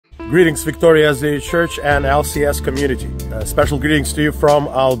Greetings, Victoria SDA Church and LCS community. Special greetings to you from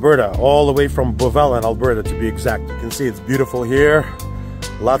Alberta, all the way from Bovellan, Alberta to be exact. You can see it's beautiful here,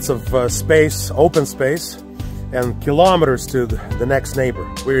 lots of space, open space, and kilometers to the next neighbor.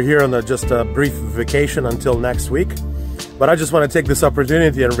 We're here on just a brief vacation until next week, but I just want to take this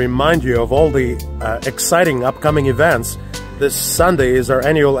opportunity and remind you of all the exciting upcoming events. This Sunday is our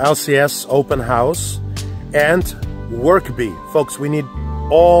annual LCS open house and Work Bee. Folks, we need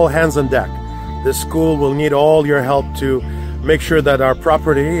all hands on deck. This school will need all your help to make sure that our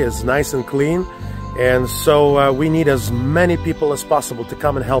property is nice and clean, and so we need as many people as possible to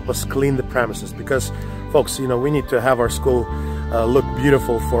come and help us clean the premises, because folks, you know, we need to have our school look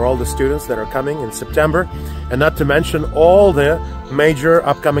beautiful for all the students that are coming in September, and not to mention all the major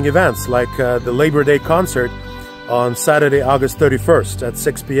upcoming events like the Labor Day concert on Saturday, August 31st at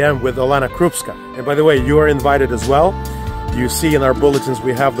 6 p.m. with Olena Krupska. And by the way, you are invited as well. You see in our bulletins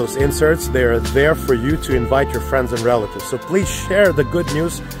we have those inserts. They are there for you to invite your friends and relatives. So please share the good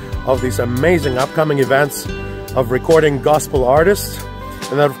news of these amazing upcoming events of recording gospel artists.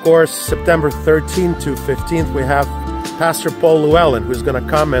 And then of course, September 13th to 15th, we have Pastor Paul Llewellyn, who's going to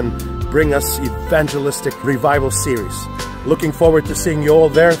come and bring us evangelistic revival series. Looking forward to seeing you all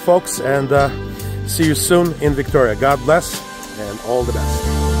there, folks, and see you soon in Victoria. God bless and all the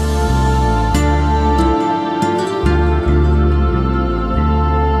best.